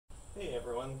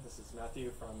everyone, this is Matthew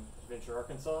from Adventure,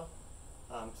 Arkansas.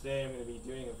 Today I'm going to be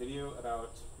doing a video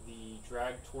about the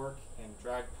drag torque and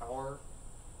drag power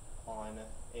on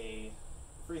a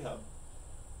free hub.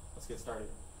 Let's get started.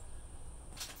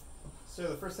 So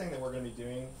the first thing that we're going to be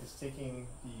doing is taking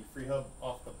the free hub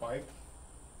off the bike.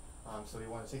 So you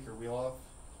want to take your wheel off,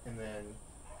 and then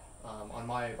on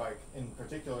my bike in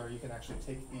particular, you can actually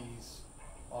take these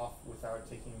off without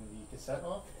taking the cassette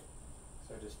off.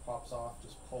 So it just pops off,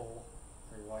 just pull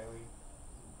very lightly.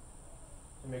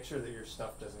 And make sure that your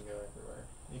stuff doesn't go everywhere.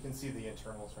 You can see the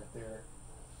internals right there.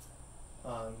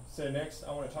 So next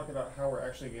I want to talk about how we're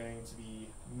actually going to be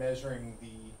measuring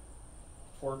the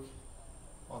torque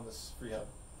on this free hub.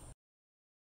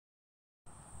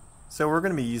 So we're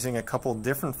going to be using a couple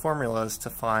different formulas to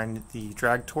find the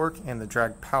drag torque and the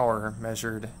drag power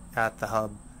measured at the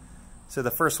hub. So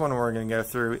the first one we're going to go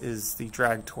through is the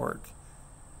drag torque.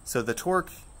 So the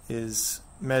torque is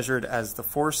measured as the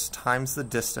force times the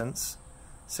distance.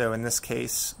 So in this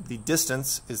case, the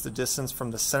distance is the distance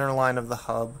from the center line of the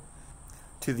hub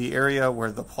to the area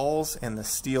where the poles and the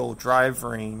steel drive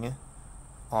ring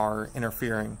are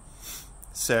interfering.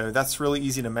 So that's really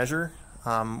easy to measure.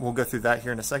 We'll go through that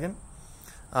here in a second.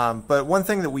 But one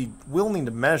thing that we will need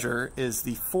to measure is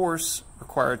the force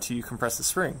required to compress the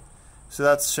spring. So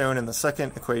that's shown in the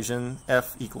second equation,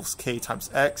 F equals K times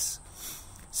X.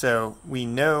 So we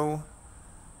know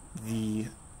we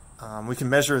can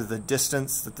measure the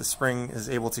distance that the spring is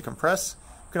able to compress.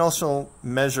 We can also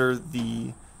measure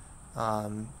the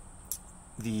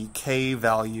K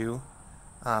value.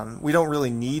 We don't really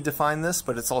need to find this,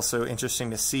 but it's also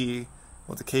interesting to see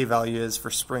what the K value is for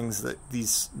springs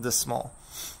this small.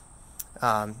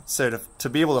 So to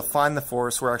be able to find the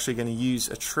force, we're actually going to use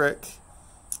a trick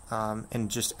and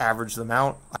just average them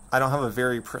out. I don't have a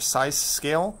very precise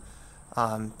scale,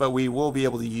 but we will be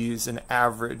able to use an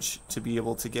average to be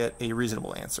able to get a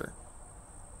reasonable answer.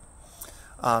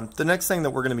 The next thing that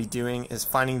we're going to be doing is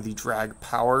finding the drag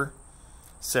power.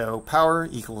 So power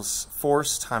equals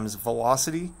force times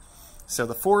velocity. So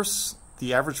the force,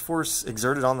 the average force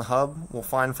exerted on the hub, we'll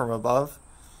find from above.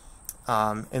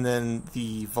 And then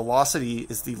the velocity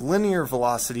is the linear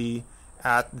velocity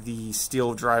at the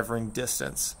steel drive ring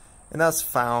distance. And that's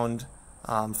found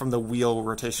from the wheel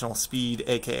rotational speed,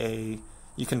 aka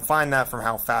you can find that from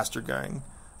how fast you're going.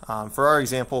 For our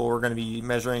example, we're going to be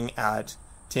measuring at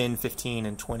 10, 15,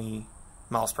 and 20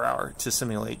 miles per hour to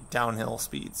simulate downhill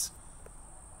speeds.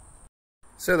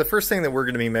 So the first thing that we're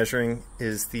going to be measuring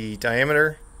is the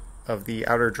diameter of the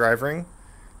outer drive ring.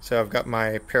 So I've got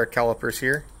my pair of calipers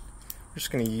here. I'm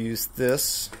just going to use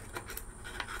this,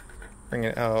 bring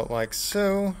it out like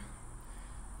so.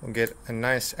 We'll get a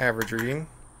nice average reading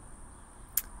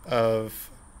of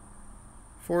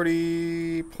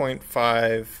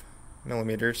 40.5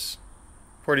 millimeters,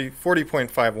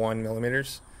 40.51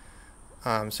 millimeters.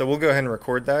 So we'll go ahead and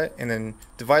record that and then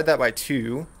divide that by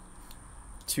 2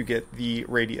 to get the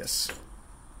radius.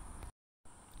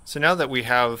 So now that we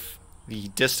have the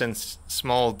distance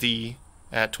small d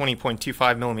at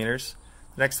 20.25 millimeters,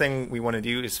 the next thing we want to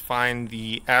do is find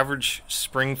the average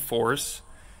spring force.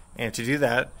 And to do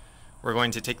that, we're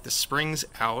going to take the springs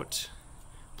out,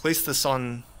 place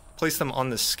them on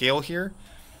the scale here,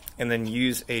 and then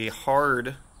use a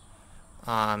hard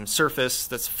surface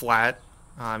that's flat.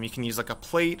 You can use like a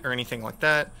plate or anything like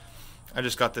that. I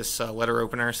just got this letter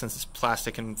opener since it's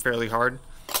plastic and fairly hard.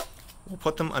 We'll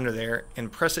put them under there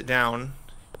and press it down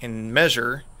and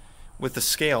measure with the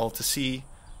scale to see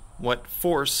what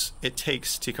force it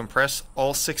takes to compress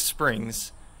all 6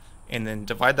 springs, and then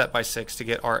divide that by 6 to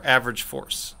get our average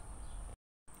force.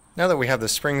 Now that we have the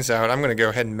springs out, I'm going to go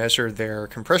ahead and measure their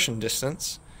compression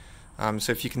distance.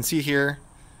 So if you can see here,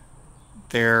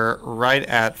 they're right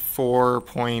at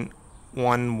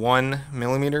 4.11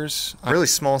 millimeters. Really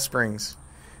small springs.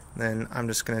 Then I'm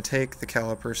just going to take the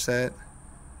caliper set.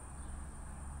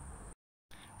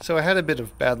 So I had a bit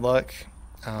of bad luck.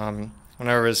 When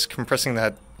I was compressing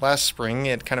that last spring,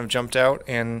 it kind of jumped out,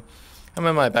 and I'm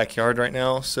in my backyard right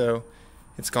now, so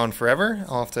it's gone forever.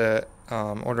 I'll have to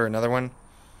order another one.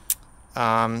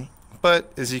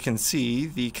 But as you can see,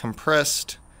 the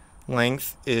compressed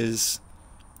length is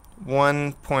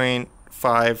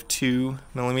 1.52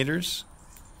 millimeters.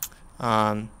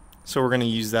 So we're going to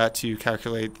use that to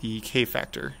calculate the K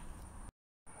factor.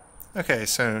 Okay,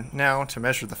 so now to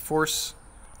measure the force,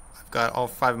 I've got all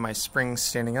 5 of my springs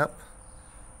standing up.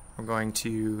 We're going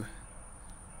to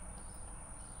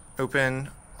open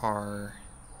our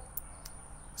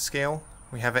scale.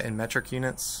 We have it in metric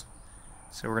units,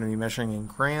 so we're going to be measuring in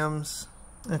grams.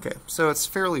 Okay, so it's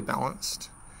fairly balanced.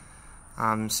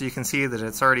 So you can see that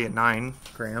it's already at 9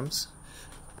 grams.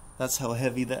 That's how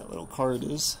heavy that little card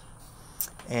is.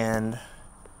 And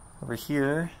over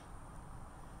here,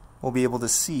 we'll be able to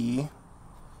see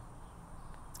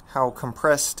how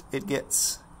compressed it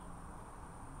gets.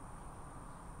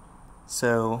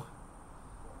 So,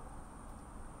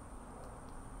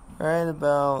 right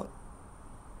about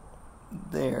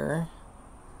there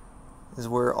is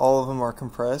where all of them are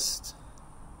compressed.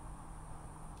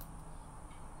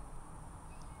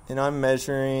 And I'm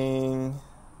measuring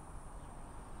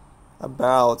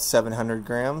about 700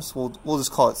 grams. We'll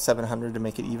just call it 700 to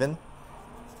make it even.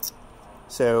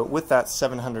 So with that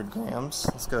 700 grams,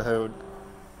 let's go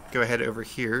ahead over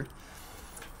here.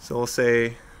 So we'll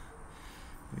say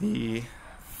the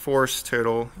force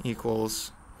total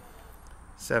equals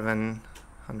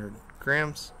 700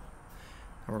 grams.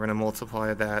 And we're going to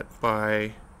multiply that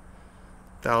by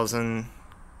 1,000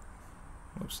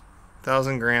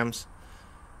 grams,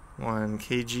 1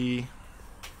 kg,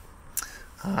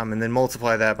 and then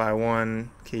multiply that by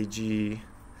 1 kg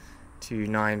to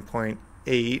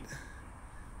 9.8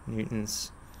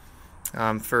 newtons.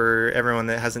 For everyone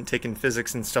that hasn't taken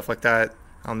physics and stuff like that,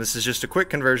 this is just a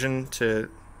quick conversion to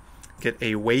get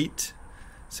a weight.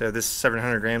 So this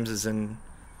 700 grams is in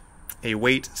a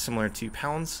weight similar to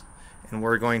pounds, and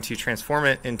we're going to transform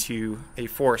it into a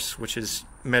force, which is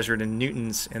measured in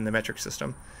newtons in the metric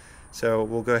system. So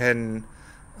we'll go ahead and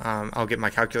I'll get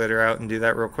my calculator out and do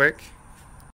that real quick.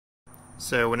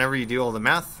 So whenever you do all the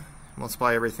math,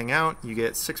 multiply everything out, you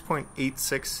get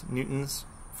 6.86 newtons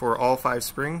for all 5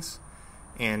 springs.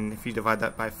 And if you divide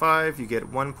that by 5, you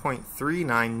get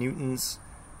 1.39 newtons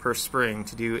per spring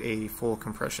to do a full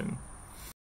compression.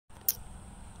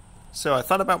 So I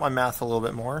thought about my math a little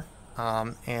bit more,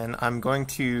 and I'm going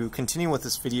to continue with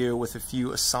this video with a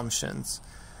few assumptions.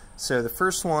 So the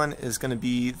first one is going to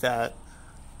be that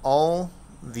all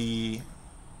the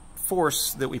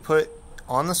force that we put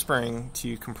on the spring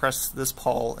to compress this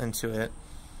pawl into it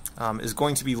is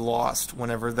going to be lost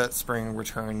whenever that spring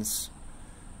returns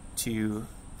to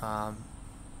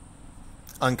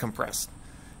uncompressed.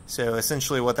 So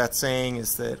essentially what that's saying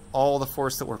is that all the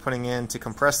force that we're putting in to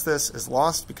compress this is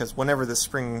lost, because whenever the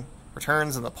spring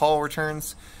returns and the pawl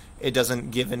returns, it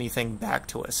doesn't give anything back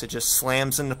to us. It just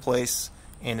slams into place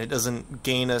and it doesn't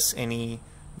gain us any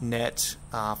net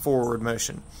forward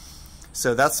motion.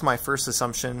 So that's my first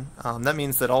assumption. That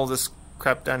means that all this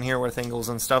crap down here with angles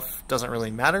and stuff doesn't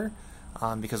really matter,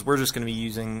 because we're just going to be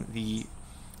using the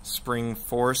spring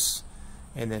force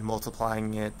and then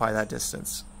multiplying it by that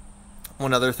distance.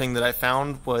 One other thing that I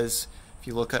found was, if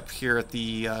you look up here at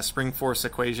the spring force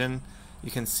equation,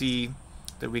 you can see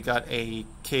that we got a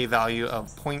K value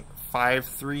of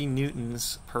 0.53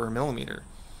 newtons per millimeter,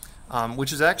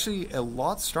 which is actually a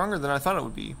lot stronger than I thought it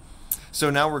would be. So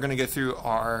now we're going to go through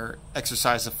our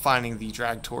exercise of finding the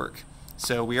drag torque.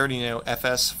 So we already know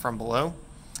Fs from below,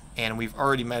 and we've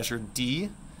already measured d,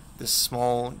 this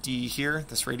small d here,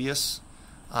 this radius.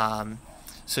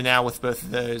 So now with both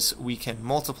of those, we can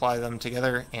multiply them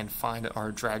together and find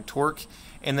our drag torque,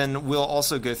 and then we'll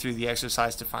also go through the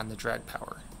exercise to find the drag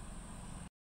power.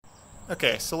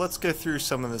 Okay, so let's go through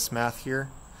some of this math here.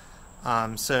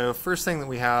 So first thing that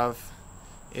we have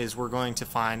is we're going to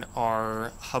find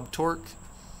our hub torque.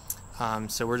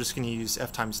 So we're just going to use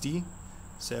F times D.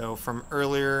 So from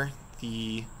earlier,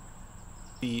 the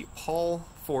pawl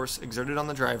force exerted on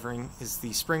the drive ring is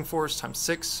the spring force times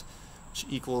 6, which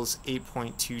equals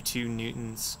 8.22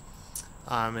 newtons.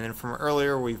 And then from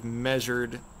earlier, we've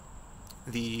measured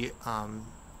the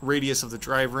radius of the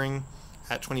drive ring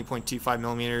at 20.25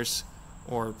 millimeters,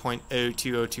 or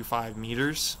 0.02025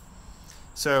 meters.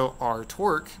 So our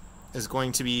torque is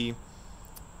going to be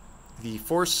the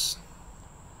force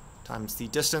times the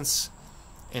distance,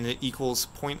 and it equals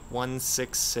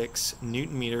 0.166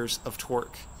 newton meters of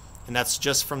torque, and that's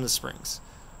just from the springs,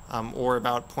 or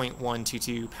about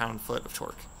 0.122 pound-foot of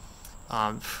torque.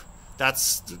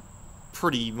 That's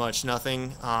pretty much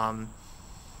nothing.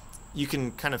 You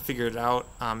can kind of figure it out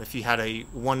if you had a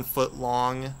 1 foot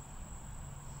long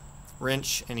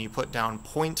wrench and you put down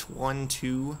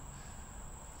 0.12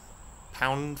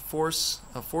 pound force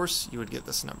of force, you would get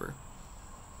this number.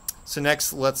 So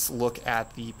next, let's look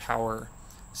at the power.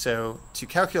 So to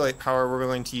calculate power, we're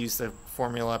going to use the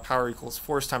formula power equals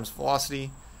force times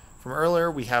velocity. From earlier,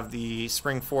 we have the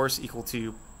spring force equal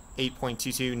to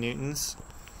 8.22 newtons.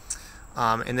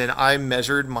 And then I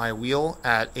measured my wheel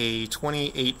at a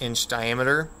 28-inch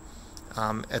diameter.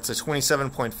 It's a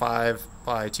 27.5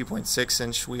 by 2.6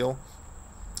 inch wheel.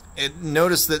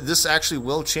 Notice that this actually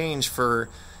will change for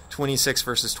 26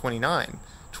 versus 29.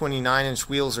 29-inch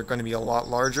wheels are going to be a lot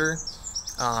larger,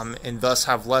 and thus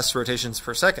have less rotations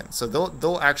per second. So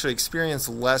they'll actually experience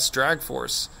less drag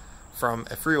force from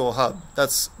a freewheel hub.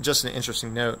 That's just an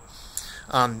interesting note.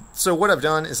 So what I've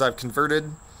done is I've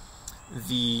converted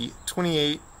the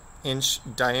 28-inch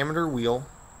diameter wheel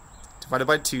divided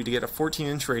by 2 to get a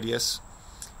 14-inch radius,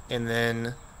 and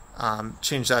then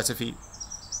change that to feet.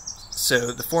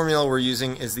 So the formula we're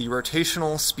using is the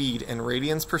rotational speed in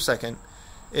radians per second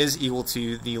is equal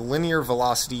to the linear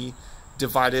velocity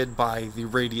divided by the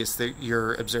radius that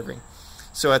you're observing.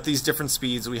 So at these different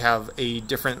speeds, we have a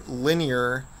different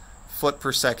linear foot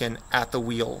per second at the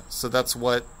wheel. So that's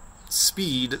what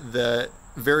speed the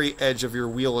very edge of your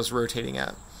wheel is rotating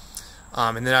at.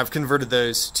 And then I've converted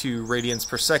those to radians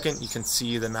per second. You can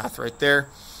see the math right there.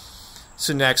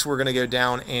 So next we're going to go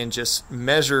down and just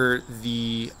measure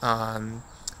the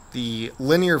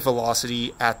linear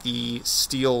velocity at the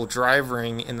steel drive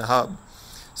ring in the hub.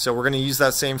 So we're going to use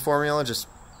that same formula, just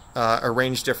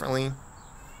arranged differently.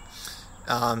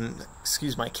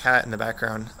 Excuse my cat in the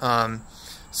background.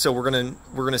 So we're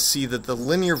gonna see that the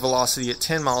linear velocity at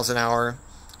 10 miles an hour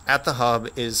at the hub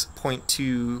is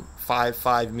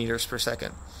 0.255 meters per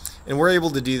second, and we're able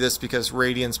to do this because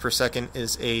radians per second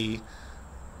is a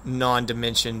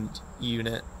non-dimensioned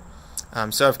unit.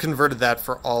 So I've converted that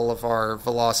for all of our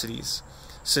velocities.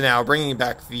 So now bringing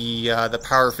back the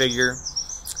power figure,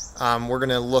 we're going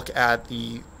to look at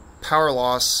the power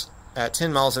loss at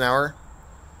 10 miles an hour.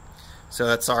 So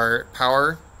that's our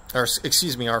power, or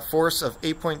excuse me, our force of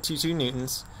 8.22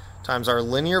 newtons times our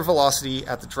linear velocity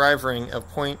at the drive ring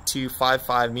of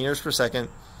 0.255 meters per second.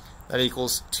 That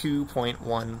equals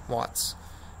 2.1 watts.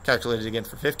 Calculated again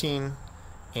for 15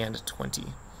 and 20.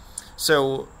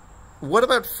 So what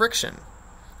about friction?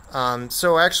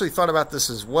 So I actually thought about this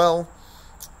as well.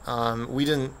 We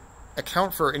didn't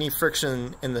account for any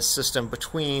friction in the system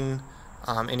between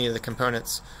any of the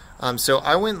components. So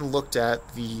I went and looked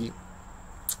at the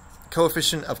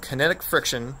coefficient of kinetic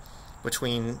friction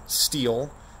between steel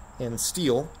and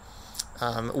steel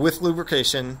with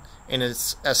lubrication, and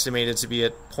it's estimated to be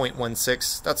at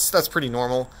 0.16. That's pretty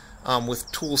normal. With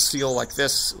tool steel like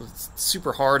this, it's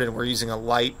super hard, and we're using a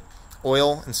light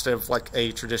oil instead of like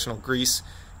a traditional grease.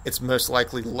 It's most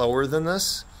likely lower than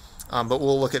this, but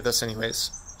we'll look at this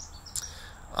anyways.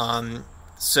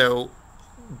 So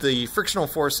the frictional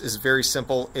force is very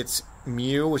simple. It's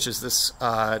mu, which is this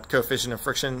coefficient of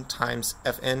friction, times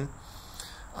Fn.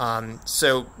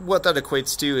 So what that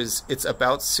equates to is it's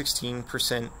about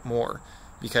 16% more,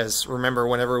 because remember,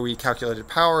 whenever we calculated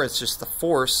power, it's just the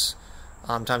force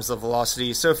times the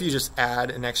velocity. So if you just add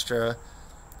an extra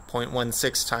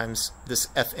 0.16 times this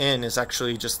Fn is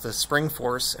actually just the spring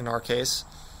force in our case.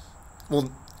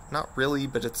 Well, not really,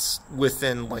 but it's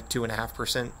within like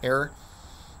 2.5% error.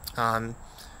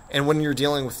 And when you're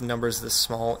dealing with numbers this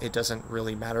small, it doesn't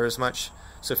really matter as much.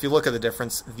 So if you look at the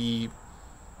difference, the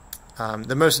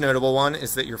most notable one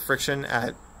is that your friction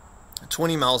at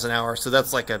 20 miles an hour, so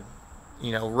that's like a,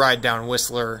 ride down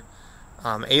Whistler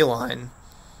A-line,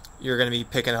 you're going to be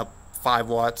picking up 5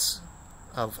 watts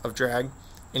of drag.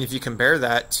 And if you compare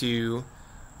that to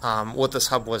what this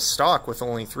hub was stock with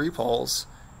only 3 poles,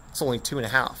 it's only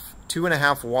 2.5.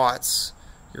 2.5 watts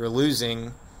you're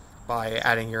losing by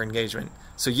adding your engagement.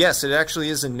 So yes, it actually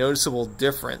is a noticeable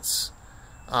difference,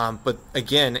 but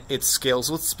again, it scales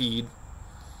with speed,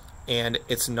 and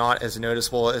it's not as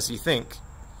noticeable as you think.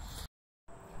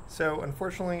 So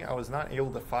unfortunately, I was not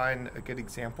able to find a good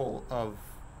example of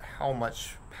how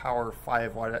much power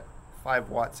 5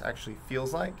 watts actually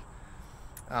feels like.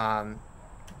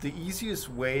 The easiest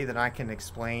way that I can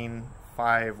explain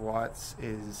 5 watts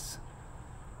is,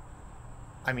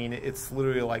 it's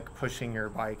literally like pushing your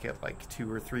bike at like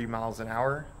 2 or 3 miles an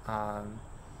hour.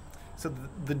 So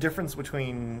the difference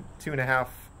between 2.5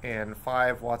 and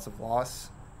 5 watts of loss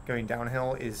going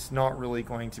downhill is not really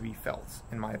going to be felt,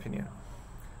 in my opinion.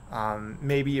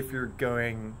 Maybe if you're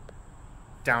going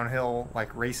downhill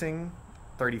like racing,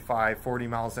 35, 40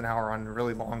 miles an hour on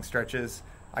really long stretches,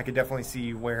 I could definitely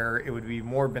see where it would be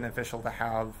more beneficial to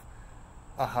have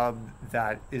a hub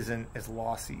that isn't as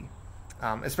lossy,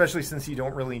 especially since you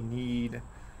don't really need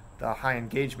the high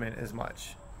engagement as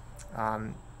much.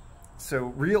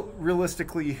 So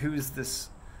realistically, who's this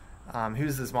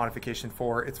modification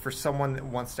for? It's for someone that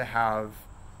wants to have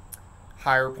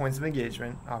higher points of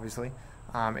engagement, obviously,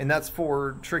 and that's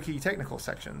for tricky technical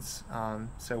sections.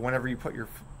 So whenever you put your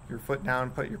foot down,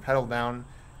 put your pedal down,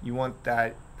 you want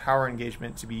that power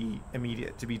engagement to be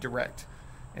immediate, to be direct,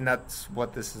 and that's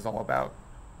what this is all about.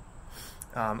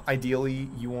 Ideally,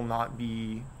 you will not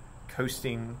be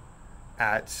coasting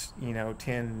at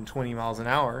 10, 20 miles an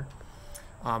hour.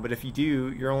 But if you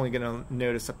do, you're only going to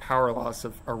notice a power loss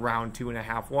of around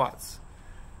 2.5 watts.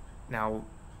 Now,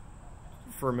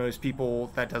 for most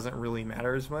people, that doesn't really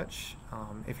matter as much.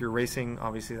 If you're racing,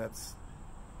 obviously that's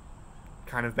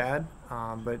kind of bad,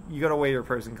 but you got to weigh your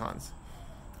pros and cons.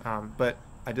 But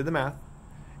I did the math,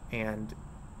 and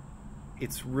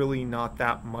it's really not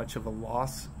that much of a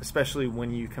loss, especially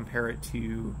when you compare it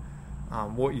to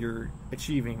what you're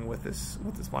achieving with this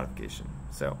modification.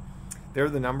 So there are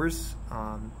the numbers.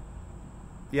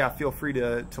 Yeah, feel free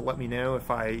to let me know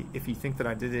if you think that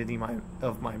I did any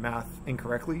of my math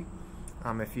incorrectly.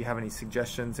 If you have any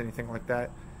suggestions, anything like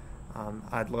that,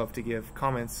 I'd love to give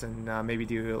comments and maybe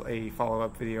do a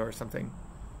follow-up video or something.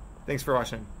 Thanks for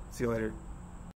watching. See you later.